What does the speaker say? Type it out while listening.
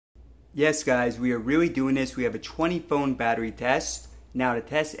Yes guys, we are really doing this. We have a 20 phone battery test. Now the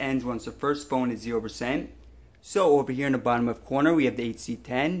test ends once the first phone is 0%. So over here in the bottom left corner we have the HTC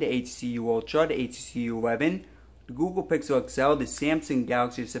 10, the HTC U Ultra, the HTC U 11, the Google Pixel XL, the Samsung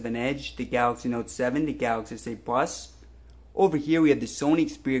Galaxy S7 Edge, the Galaxy Note 7, the Galaxy S8 Plus. Over here we have the Sony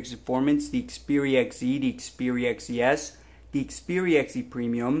Xperia XZ Performance, the Xperia XZ, the Xperia XZs, the Xperia XZ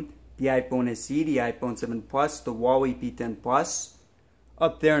Premium, the iPhone SE, the iPhone 7 Plus, the Huawei P10 Plus.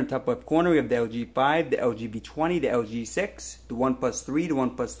 Up there in the top left corner we have the LG 5, the LG V20, the LG 6, the OnePlus 3, the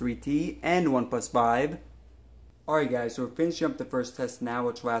OnePlus 3T, and the OnePlus 5. Alright guys, so we're finishing up the first test now,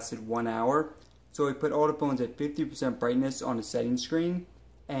 which lasted 1 hour. So we put all the phones at 50% brightness on the settings screen,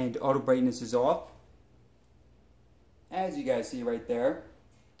 and auto brightness is off, as you guys see right there.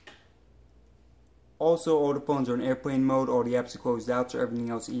 Also, all the phones are in airplane mode, all the apps are closed out, so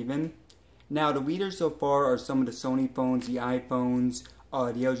everything else even. Now the leaders so far are some of the Sony phones, the iPhones,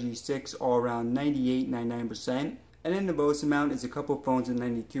 the LG 6, all around 98-99%. And then the lowest amount is a couple of phones at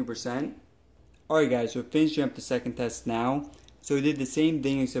 92%. Alright guys, so we're finishing up the second test now. So we did the same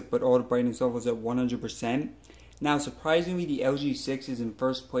thing except put all the brightness levels at 100%. Now surprisingly the LG 6 is in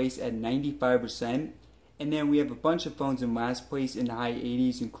first place at 95%. And then we have a bunch of phones in last place in the high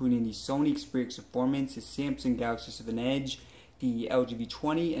 80s, including the Sony Xperia XZ Performance, the Samsung Galaxy S7 Edge, the LG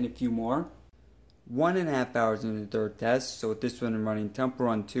V20, and a few more. 1.5 hours into the third test, so with this one I'm running Temple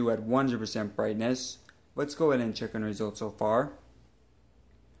Run 2 at 100% brightness. Let's go ahead and check on the results so far.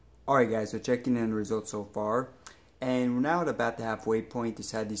 Alright guys, so checking in the results so far. And we're now at about the halfway point.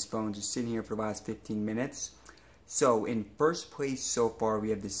 Just had these phones just sitting here for the last 15 minutes. So in first place so far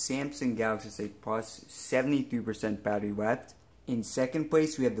we have the Samsung Galaxy S8 Plus, 73% battery left. In second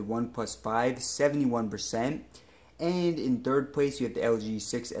place we have the OnePlus 5, 71%. And in third place we have the LG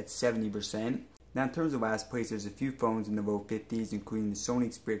 6 at 70%. Now in terms of last place, there's a few phones in the low 50s, including the Sony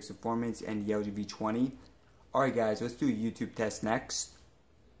Xperia XZ Performance and the LG V20. Alright guys, let's do a YouTube test next.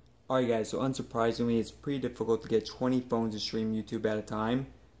 Alright guys, so unsurprisingly, it's pretty difficult to get 20 phones to stream YouTube at a time.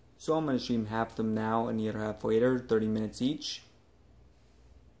 So I'm going to stream half of them now and the other half later, 30 minutes each.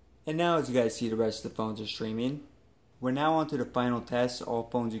 And now as you guys see, the rest of the phones are streaming. We're now on to the final test, all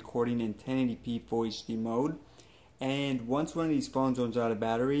phones recording in 1080p Full HD mode. And once one of these phones runs out of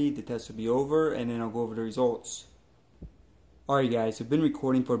battery, the test will be over and then I'll go over the results. Alright guys, I've been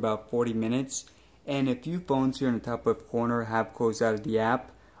recording for about 40 minutes and a few phones here in the top left corner have closed out of the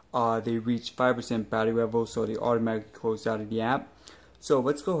app. They reached 5% battery level, so they automatically closed out of the app. So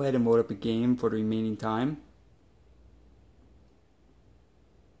let's go ahead and load up a game for the remaining time.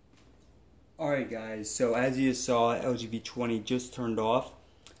 Alright guys, so as you saw, LG V20 just turned off.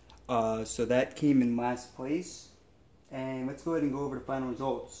 So that came in last place. And let's go ahead and go over the final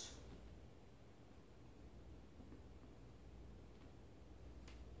results.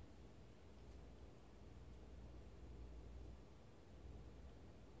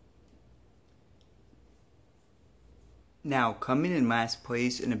 Now, coming in last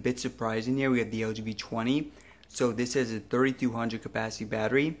place and a bit surprising here, we have the LG V20. So this has a 3200 capacity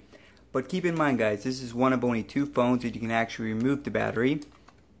battery. But keep in mind guys, this is one of only two phones that you can actually remove the battery,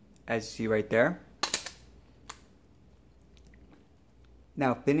 as you see right there.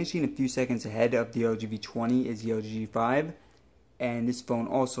 Now finishing a few seconds ahead of the LG V20 is the LG G5, and this phone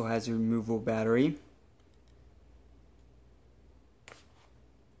also has a removable battery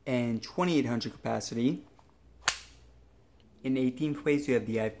and 2800 capacity. In 18th place we have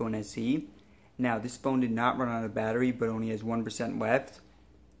the iPhone SE. Now this phone did not run out of battery but only has 1% left.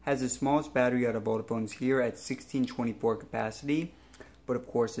 Has the smallest battery out of all the phones here at 1624 capacity, but of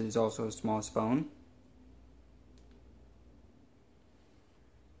course it is also the smallest phone.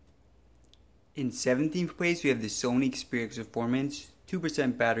 In 17th place we have the Sony Xperia XZ Performance,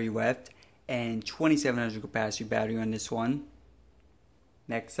 2% battery left and 2700 capacity battery on this one.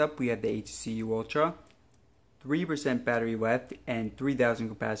 Next up we have the HTC U Ultra, 3% battery left and 3000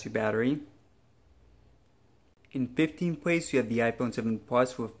 capacity battery. In 15th place we have the iPhone 7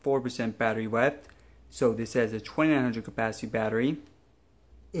 Plus with 4% battery left, so this has a 2900 capacity battery.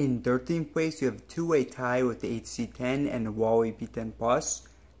 In 13th place we have a two-way tie with the HTC 10 and the Huawei P10 Plus.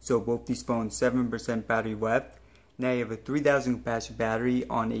 So both these phones 7% battery left. Now you have a 3000 capacity battery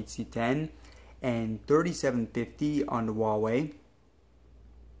on HTC 10 and 3750 on the Huawei.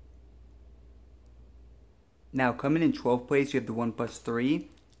 Now coming in 12th place you have the OnePlus 3,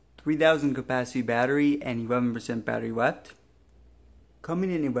 3000 capacity battery and 11% battery left. Coming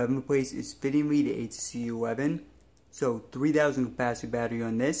in 11th place is fittingly the HTC U 11, so 3000 capacity battery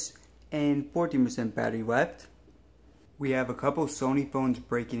on this and 14% battery left. We have a couple Sony phones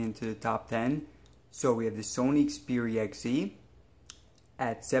breaking into the top 10. So we have the Sony Xperia XZ,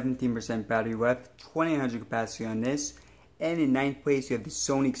 at 17% battery left, 2800 capacity on this. And in 9th place, you have the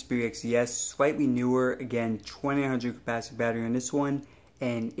Sony Xperia XZ, slightly newer, again 2800 capacity battery on this one,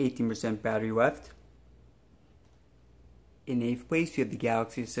 and 18% battery left. In 8th place, you have the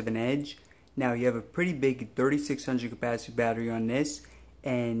Galaxy S7 Edge. Now you have a pretty big 3600 capacity battery on this,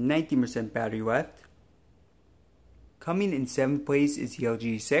 and 19% battery left. Coming in 7th place is the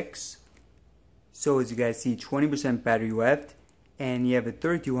LG G6. So as you guys see, 20% battery left, and you have a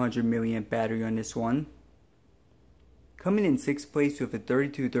 3200 milliamp battery on this one. Coming in 6th place with a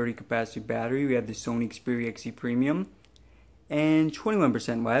 3230 capacity battery, we have the Sony Xperia XZ Premium, and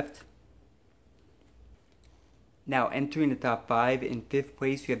 21% left. Now entering the top 5, in 5th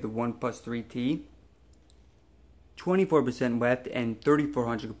place we have the OnePlus 3T, 24% left and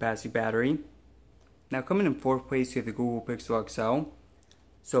 3400 capacity battery. Now coming in 4th place we have the Google Pixel XL,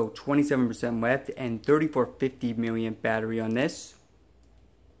 so 27% left and 3450 milliamp battery on this.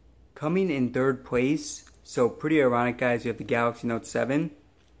 Coming in 3rd place, so pretty ironic guys, we have the Galaxy Note 7.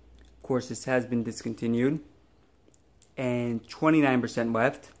 Of course this has been discontinued, and 29%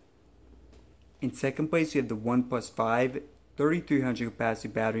 left. In 2nd place we have the OnePlus 5, 3300 capacity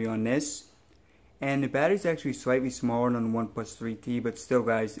battery on this. And the battery is actually slightly smaller than the OnePlus 3T, but still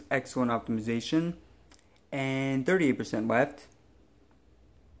guys, excellent optimization. And 38% left.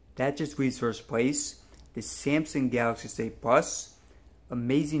 That just leaves 1st place, the Samsung Galaxy S8 Plus.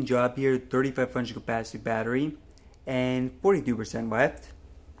 Amazing job here, 3500 capacity battery, and 42% left.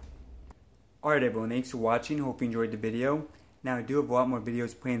 Alright everyone, thanks for watching, hope you enjoyed the video. Now I do have a lot more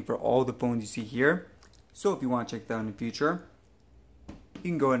videos planned for all the phones you see here, so if you want to check that out in the future,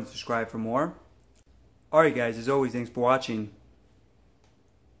 you can go ahead and subscribe for more. Alright guys, as always, thanks for watching.